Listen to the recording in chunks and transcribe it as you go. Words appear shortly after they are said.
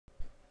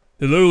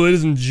Hello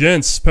ladies and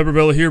gents,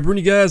 PepperBelly here,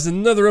 bringing you guys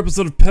another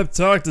episode of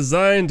Pepp-Talk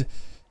designed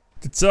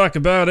to talk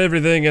about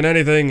everything and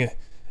anything,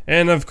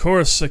 and of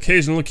course,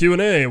 occasional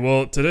Q&A.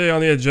 Well, today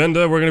on the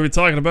agenda, we're going to be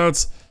talking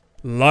about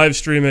live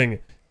streaming,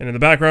 and in the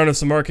background is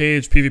some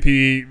arcade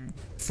PvP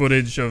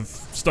footage of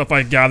stuff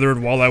I gathered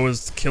while I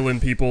was killing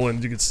people,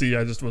 and you can see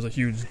I just was a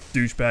huge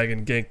douchebag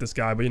and ganked this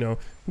guy, but you know,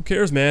 who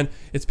cares, man?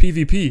 It's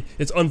PvP,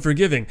 it's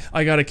unforgiving,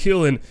 I gotta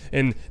kill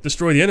and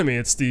destroy the enemy,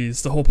 it's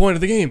the whole point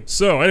of the game.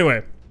 So,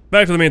 anyway,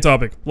 back to the main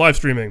topic, live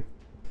streaming.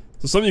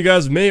 So some of you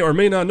guys may or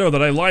may not know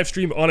that I live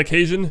stream on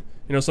occasion.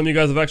 You know, some of you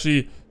guys have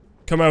actually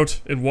come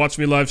out and watched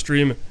me live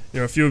stream.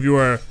 You know, a few of you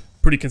are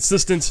pretty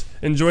consistent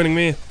in joining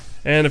me.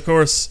 And of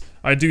course,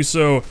 I do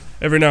so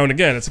every now and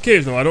again. It's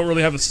occasional. I don't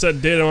really have a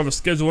set date, I don't have a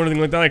schedule or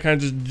anything like that. I kind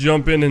of just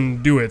jump in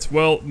and do it.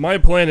 Well, my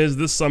plan is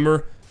this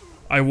summer,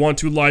 I want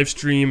to live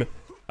stream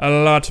a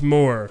lot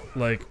more.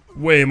 Like,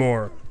 way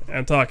more.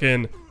 I'm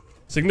talking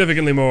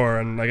significantly more,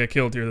 and I got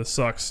killed here. This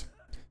sucks.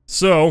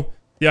 So,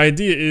 the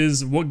idea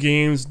is, what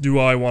games do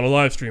I want to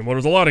live stream? Well,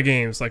 there's a lot of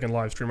games I can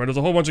live stream, right? There's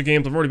a whole bunch of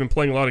games. I've already been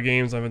playing a lot of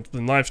games. I've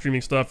been live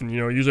streaming stuff, and, you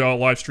know, usually I'll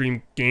live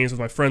stream games with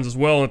my friends as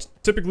well. And it's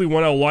typically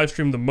when I'll live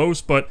stream the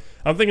most, but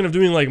I'm thinking of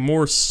doing, like,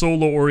 more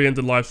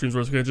solo-oriented live streams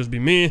where it's going to just be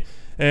me,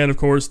 and, of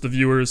course, the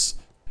viewers,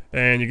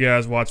 and you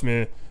guys watch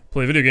me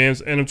play video games.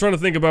 And I'm trying to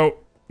think about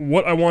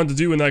what I wanted to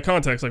do in that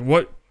context. Like,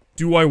 what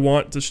do I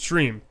want to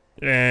stream?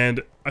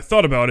 And I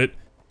thought about it,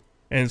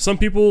 and some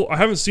people, I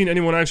haven't seen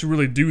anyone actually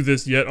really do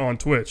this yet on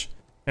Twitch.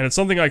 And it's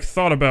something I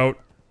thought about,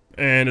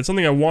 and it's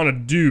something I want to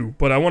do,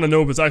 but I want to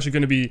know if it's actually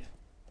going to be,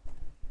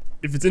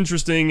 if it's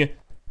interesting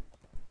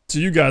to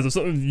you guys, if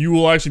something you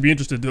will actually be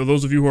interested in,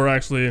 those of you who are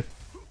actually,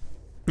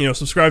 you know,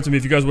 subscribe to me,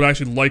 if you guys would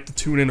actually like to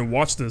tune in and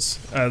watch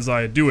this as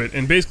I do it.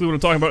 And basically what I'm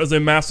talking about is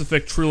a Mass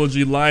Effect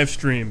Trilogy live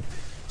stream.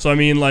 So I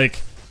mean,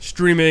 like,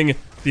 streaming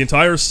the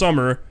entire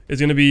summer is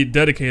going to be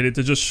dedicated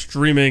to just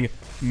streaming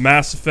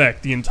Mass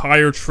Effect, the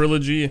entire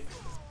trilogy,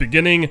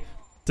 beginning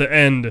to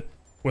end,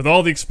 with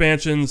all the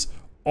expansions,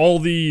 all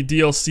the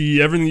DLC,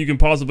 everything you can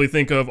possibly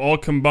think of, all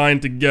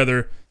combined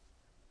together,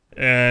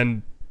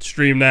 and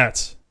stream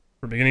that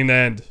from beginning to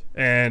end.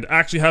 And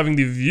actually having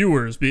the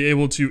viewers be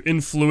able to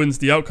influence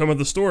the outcome of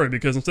the story,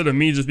 because instead of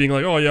me just being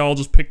like, oh yeah, I'll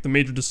just pick the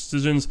major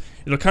decisions,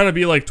 it'll kind of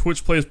be like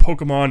Twitch plays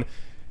Pokemon,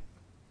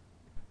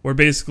 where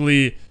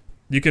basically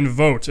you can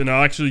vote, and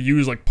I'll actually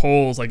use like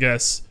polls, I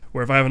guess,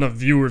 where if I have enough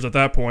viewers at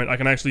that point, I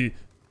can actually,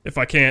 if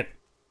I can't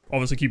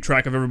obviously keep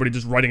track of everybody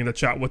just writing in the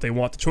chat what they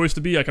want the choice to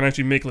be, I can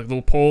actually make like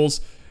little polls,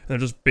 and they're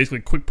just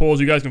basically quick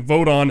polls you guys can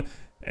vote on,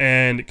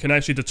 and can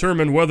actually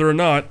determine whether or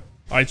not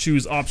I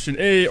choose option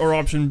A, or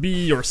option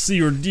B, or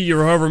C, or D,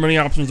 or however many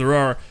options there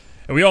are.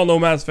 And we all know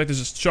Mass Effect is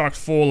just chock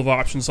full of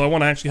options, so I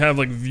want to actually have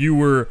like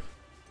viewer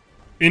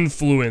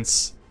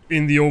influence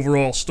in the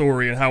overall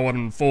story and how it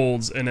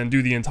unfolds, and then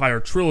do the entire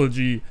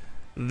trilogy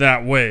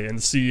that way,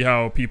 and see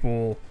how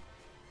people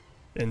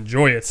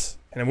enjoy it.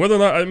 And whether or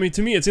not, I mean,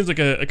 to me, it seems like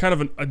a kind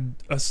of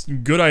a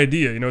good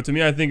idea, you know? To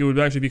me, I think it would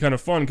actually be kind of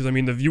fun, because, I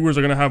mean, the viewers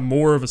are going to have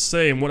more of a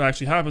say in what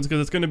actually happens,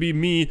 because it's going to be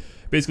me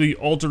basically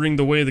altering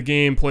the way the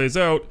game plays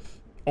out,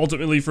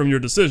 ultimately from your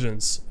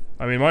decisions.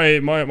 I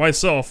mean,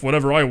 myself,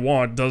 whatever I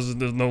want is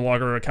no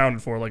longer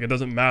accounted for. Like, it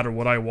doesn't matter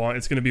what I want,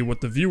 it's going to be what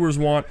the viewers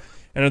want,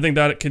 and I think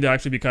that it could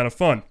actually be kind of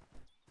fun.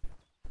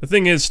 The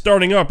thing is,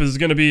 starting up is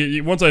going to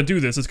be, once I do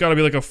this, it's got to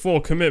be like a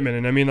full commitment,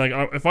 and I mean, like,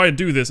 if I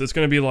do this, it's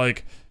going to be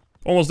like,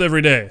 almost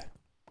every day.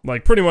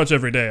 Like, pretty much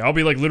every day. I'll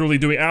be, like, literally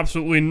doing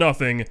absolutely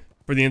nothing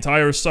for the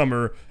entire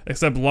summer,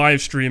 except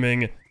live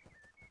streaming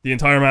the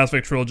entire Mass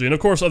Effect trilogy, and of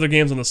course other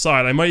games on the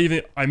side. I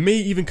may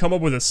even come up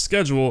with a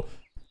schedule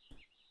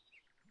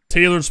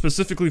tailored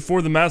specifically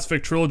for the Mass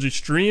Effect trilogy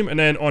stream, and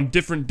then on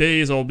different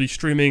days I'll be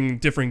streaming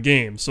different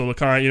games. So the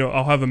kind, you know,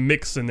 I'll have a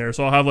mix in there.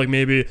 So I'll have, like,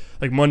 maybe,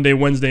 like, Monday,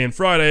 Wednesday, and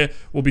Friday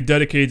will be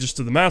dedicated just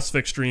to the Mass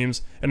Effect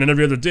streams, and then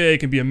every other day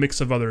can be a mix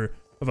of other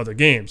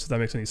games, if that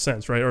makes any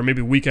sense, right? Or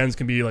maybe weekends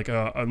can be like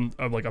a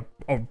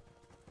you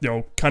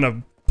know, kind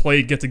of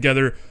get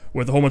together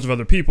with a whole bunch of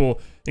other people,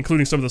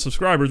 including some of the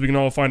subscribers. We can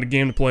all find a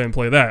game to play and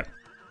play that,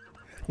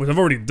 which I've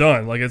already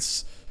done. Like, I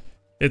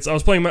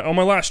was playing on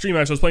my last stream,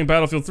 actually, I was playing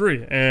Battlefield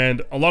 3,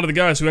 and a lot of the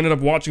guys who ended up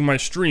watching my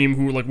stream,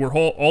 who were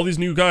all these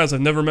new guys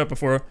I've never met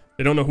before,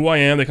 they don't know who I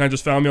am, they kind of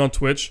just found me on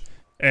Twitch,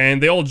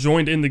 and they all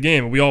joined in the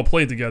game, and we all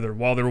played together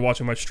while they were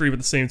watching my stream at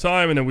the same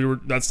time, and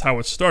then that's how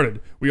it started.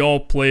 We all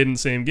played in the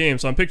same game,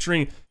 so I'm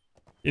picturing,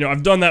 you know,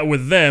 I've done that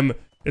with them.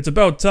 It's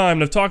about time,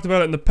 and I've talked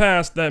about it in the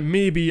past, that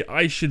maybe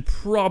I should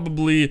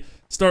probably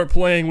start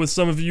playing with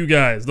some of you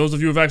guys. Those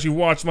of you who have actually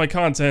watched my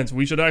content,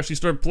 we should actually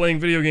start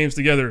playing video games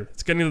together.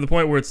 It's getting to the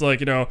point where it's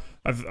like, you know,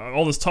 I've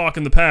all this talk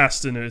in the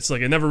past, and it's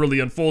like it never really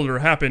unfolded or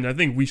happened. I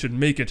think we should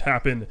make it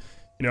happen,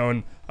 you know,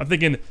 and I'm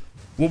thinking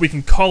what we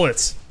can call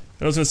it.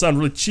 I know it's gonna sound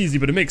really cheesy,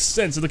 but it makes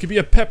sense. It could be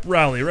a pep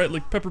rally, right?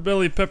 Like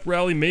PepperBelly pep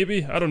rally,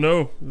 maybe? I don't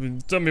know.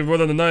 Tell me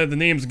whether the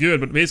name's good,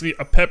 but basically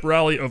a pep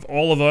rally of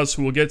all of us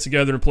who will get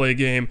together and play a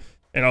game,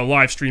 and I'll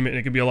live stream it, and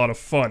it can be a lot of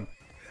fun.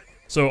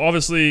 So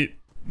obviously,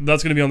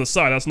 that's gonna be on the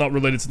side. That's not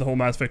related to the whole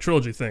Mass Effect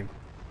trilogy thing.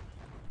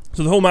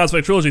 So the whole Mass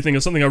Effect trilogy thing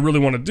is something I really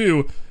want to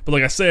do, but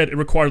like I said, it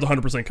requires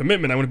 100%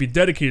 commitment. I want to be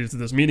dedicated to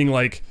this, meaning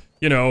like,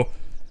 you know,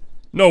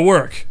 no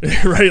work,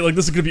 right? Like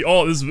this is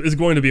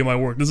going to be my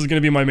work. This is going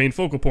to be my main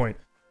focal point.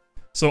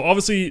 So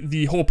obviously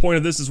the whole point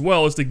of this as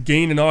well is to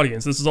gain an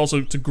audience. This is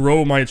also to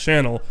grow my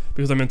channel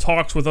because I'm in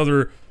talks with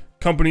other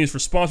companies for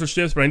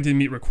sponsorships, but I need to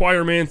meet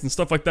requirements and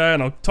stuff like that,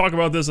 and I'll talk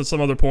about this at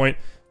some other point.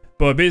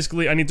 But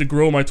basically, I need to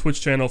grow my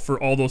Twitch channel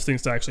for all those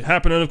things to actually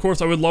happen. And of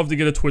course, I would love to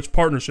get a Twitch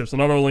partnership. So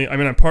not only, I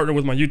mean, I'm partnered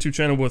with my YouTube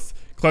channel with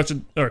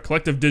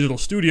Collective Digital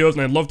Studios,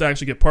 and I'd love to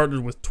actually get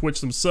partnered with Twitch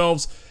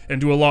themselves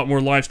and do a lot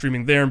more live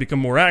streaming there and become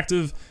more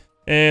active.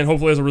 And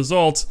hopefully, as a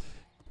result,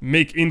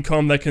 make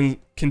income that can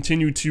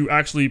continue to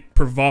actually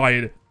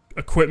provide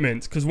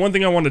equipment. Because one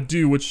thing I want to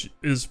do, which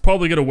is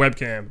probably get a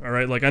webcam,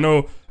 alright? Like, I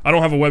know I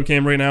don't have a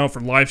webcam right now for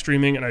live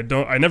streaming, and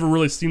I never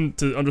really seem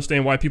to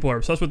understand why people are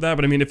obsessed with that,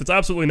 but I mean, if it's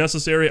absolutely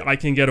necessary, I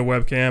can get a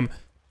webcam.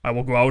 I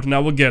will go out and I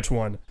will get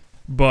one.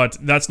 But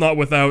that's not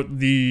without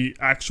the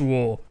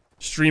actual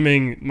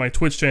streaming my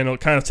Twitch channel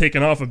kind of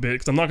taken off a bit,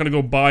 because I'm not going to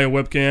go buy a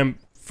webcam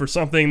for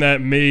something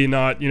that may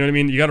not, you know what I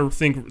mean? You got to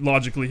think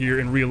logically here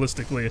and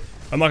realistically.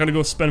 I'm not going to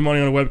go spend money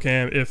on a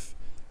webcam if,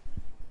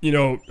 you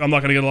know, I'm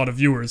not going to get a lot of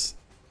viewers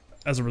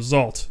as a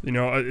result. You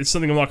know, it's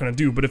something I'm not going to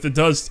do, but if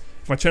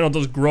my channel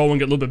does grow and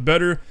get a little bit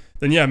better,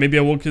 then yeah, maybe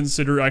I will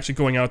consider actually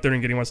going out there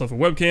and getting myself a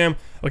webcam.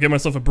 I'll get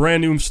myself a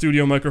brand new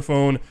studio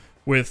microphone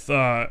with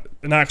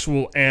an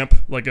actual amp,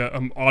 like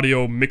an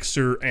audio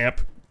mixer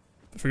amp.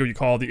 I forget what you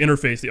call it, the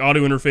interface, the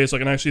audio interface, so I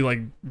can actually like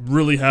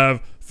really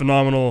have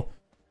phenomenal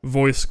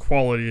voice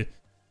quality,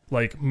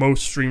 like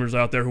most streamers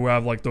out there who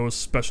have like those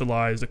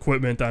specialized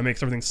equipment that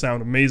makes everything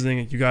sound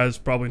amazing. You guys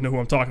probably know who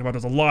I'm talking about.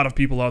 There's a lot of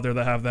people out there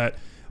that have that.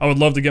 I would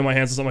love to get my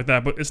hands on something like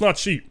that, but it's not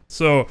cheap.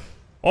 So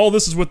all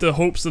this is with the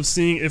hopes of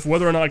seeing if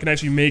whether or not I can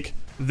actually make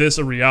this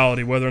a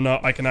reality, whether or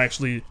not I can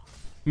actually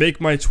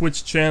make my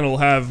Twitch channel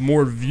have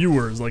more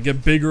viewers, like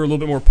get bigger, a little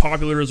bit more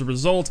popular as a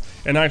result,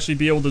 and actually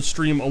be able to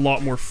stream a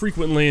lot more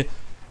frequently,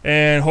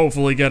 and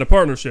hopefully get a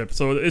partnership.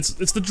 So it's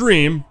the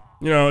dream,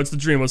 you know, it's the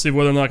dream. Let's see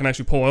whether or not I can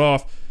actually pull it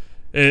off.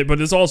 But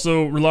this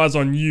also relies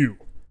on you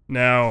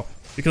now,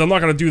 because I'm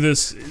not going to do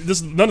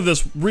none of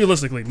this,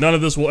 realistically, none of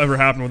this will ever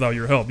happen without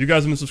your help. You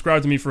guys have been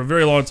subscribed to me for a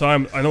very long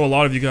time. I know a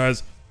lot of you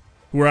guys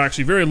who are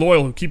actually very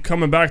loyal, who keep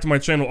coming back to my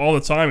channel all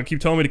the time and keep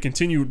telling me to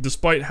continue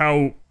despite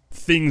how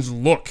things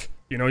look.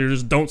 You know, you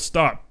just don't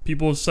stop.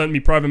 People have sent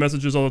me private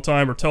messages all the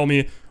time or tell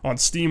me on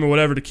Steam or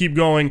whatever to keep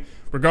going,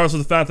 regardless of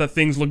the fact that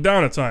things look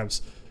down at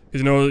times.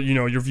 Because, you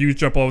know, your views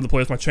jump all over the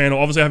place. My channel,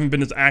 obviously I haven't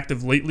been as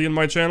active lately in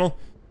my channel,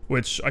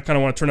 which I kind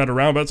of want to turn that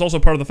around, but it's also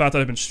part of the fact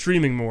that I've been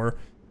streaming more.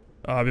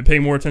 I've been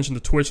paying more attention to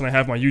Twitch than I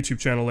have my YouTube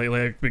channel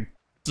lately.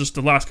 Just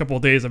the last couple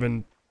of days, I've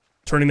been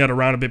turning that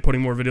around a bit,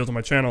 putting more videos on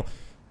my channel.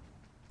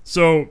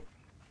 So,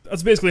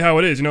 that's basically how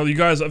it is. You know, you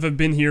guys have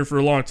been here for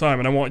a long time,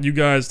 and I want you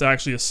guys to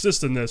actually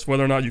assist in this,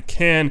 whether or not you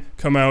can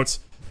come out,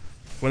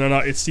 whether or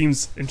not it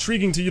seems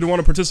intriguing to you to want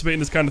to participate in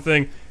this kind of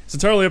thing. It's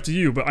entirely up to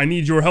you, but I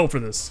need your help for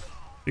this,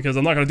 because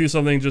I'm not going to do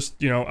something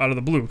just, you know, out of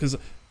the blue, because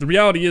the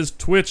reality is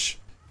Twitch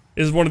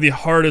is one of the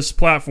hardest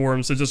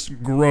platforms to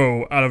just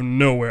grow out of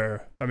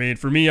nowhere. I mean,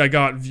 for me, I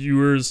got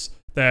viewers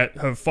that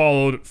have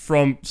followed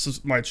from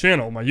my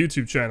channel, my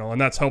YouTube channel,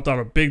 and that's helped out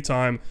a big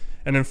time.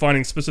 And then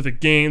finding specific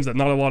games that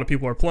not a lot of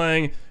people are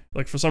playing.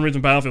 Like, for some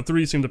reason, Battlefield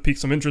 3 seemed to pique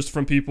some interest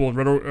from people.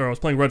 I was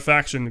playing Red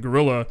Faction,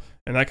 Guerrilla,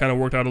 and that kind of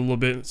worked out a little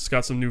bit. It's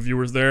got some new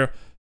viewers there.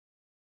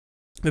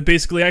 But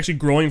basically, actually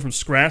growing from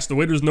scratch, the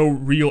way there's no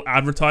real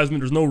advertisement,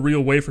 there's no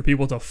real way for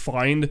people to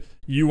find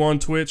you on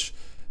Twitch.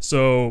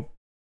 So,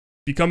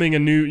 becoming a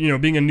new, you know,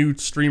 being a new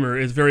streamer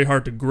is very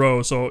hard to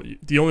grow. So,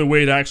 the only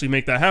way to actually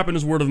make that happen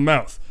is word of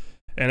mouth.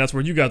 And that's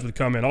where you guys would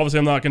come in. Obviously,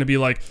 I'm not going to be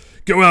like,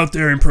 go out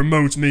there and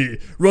promote me.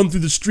 Run through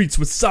the streets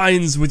with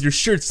signs with your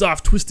shirts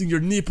off, twisting your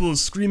nipples,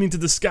 screaming to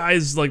the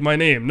skies like my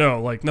name. No,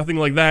 like nothing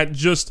like that.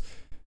 Just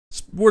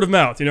word of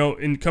mouth, you know,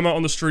 and come out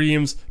on the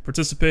streams,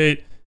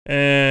 participate,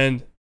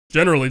 and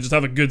generally just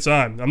have a good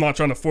time. I'm not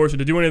trying to force you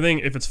to do anything.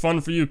 If it's fun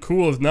for you,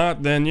 cool. If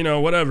not, then, you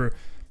know, whatever.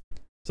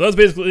 So that's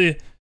basically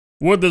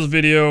what this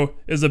video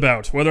is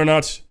about. Whether or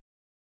not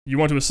you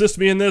want to assist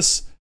me in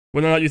this,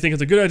 whether or not you think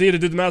it's a good idea to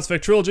do the Mass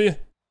Effect trilogy.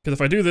 Because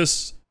if I do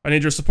this, I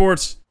need your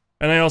support,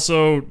 and I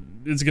also,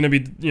 it's going to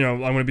be, you know,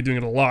 I'm going to be doing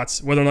it a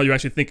lot, whether or not you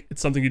actually think it's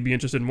something you'd be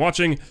interested in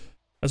watching,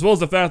 as well as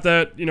the fact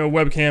that, you know,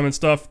 webcam and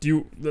stuff,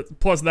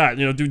 plus that,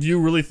 you know, do you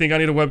really think I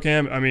need a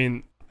webcam? I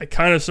mean, I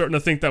kind of starting to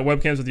think that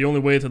webcams are the only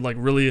way to, like,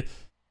 really,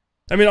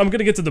 I mean, I'm going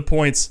to get to the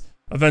points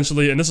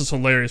eventually, and this is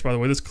hilarious, by the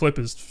way, this clip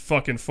is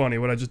fucking funny,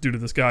 what I just do to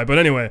this guy, but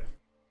anyway,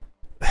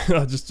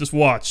 just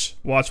watch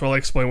while I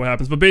explain what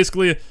happens, but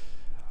basically,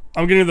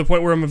 I'm getting to the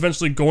point where I'm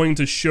eventually going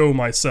to show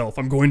myself.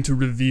 I'm going to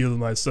reveal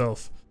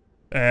myself.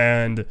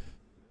 And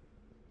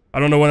I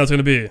don't know when that's going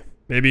to be.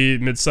 Maybe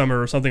midsummer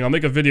or something. I'll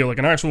make a video, like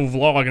an actual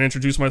vlog, and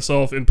introduce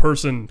myself in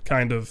person,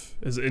 kind of.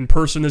 As in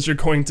person as you're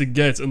going to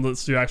get,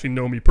 unless you actually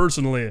know me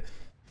personally.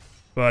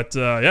 But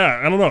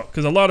yeah, I don't know,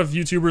 because a lot of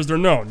YouTubers, they're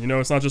known. You know,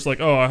 it's not just like,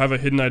 oh, I have a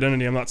hidden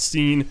identity, I'm not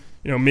seen.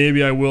 You know,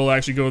 maybe I will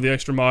actually go the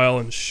extra mile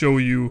and show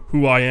you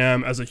who I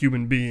am as a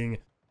human being.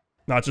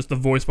 Not just the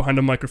voice behind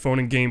a microphone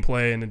and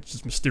gameplay and it's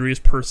just mysterious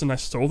person. I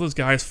stole this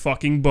guy's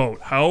fucking boat.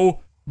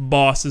 How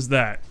boss is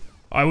that?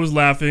 I was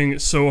laughing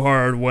so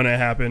hard when it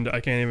happened,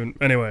 I can't even...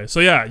 Anyway, so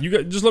yeah, you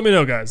guys, just let me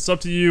know, guys. It's up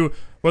to you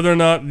whether or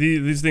not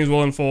these things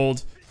will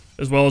unfold,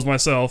 as well as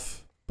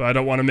myself. But I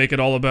don't want to make it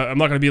all about... I'm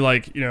not going to be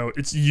like, you know,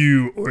 it's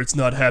you or it's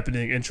not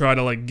happening and try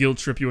to, like, guilt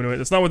trip you into it.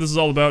 That's not what this is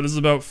all about. This is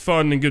about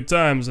fun and good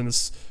times, and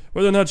it's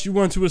whether or not you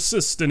want to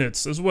assist in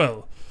it as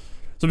well.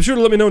 So be sure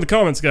to let me know in the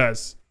comments,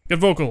 guys. Get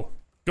vocal.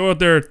 Go out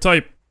there,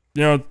 type,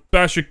 you know,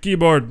 bash your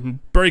keyboard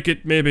and break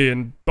it maybe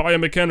and buy a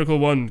mechanical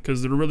one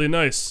because they're really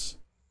nice.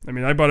 I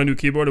mean, I bought a new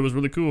keyboard, it was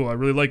really cool, I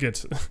really like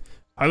it.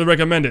 Highly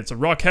recommend it. It's a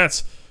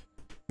Rockhat,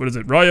 what is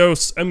it,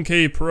 Ryos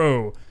MK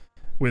Pro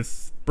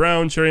with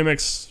brown Cherry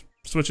Mix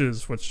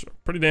switches, which are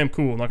pretty damn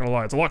cool, not gonna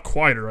lie. It's a lot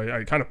quieter.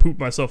 I kind of pooped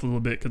myself a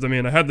little bit because, I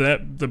mean, I had the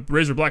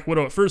Razer Black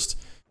Widow at first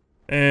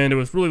and it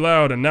was really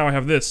loud, and now I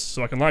have this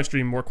so I can live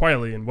stream more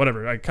quietly and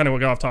whatever. I kind of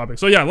got off topic.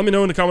 So yeah, let me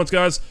know in the comments,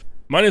 guys.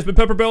 My name's been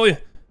PepperBelly.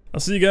 I'll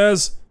see you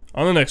guys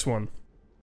on the next one.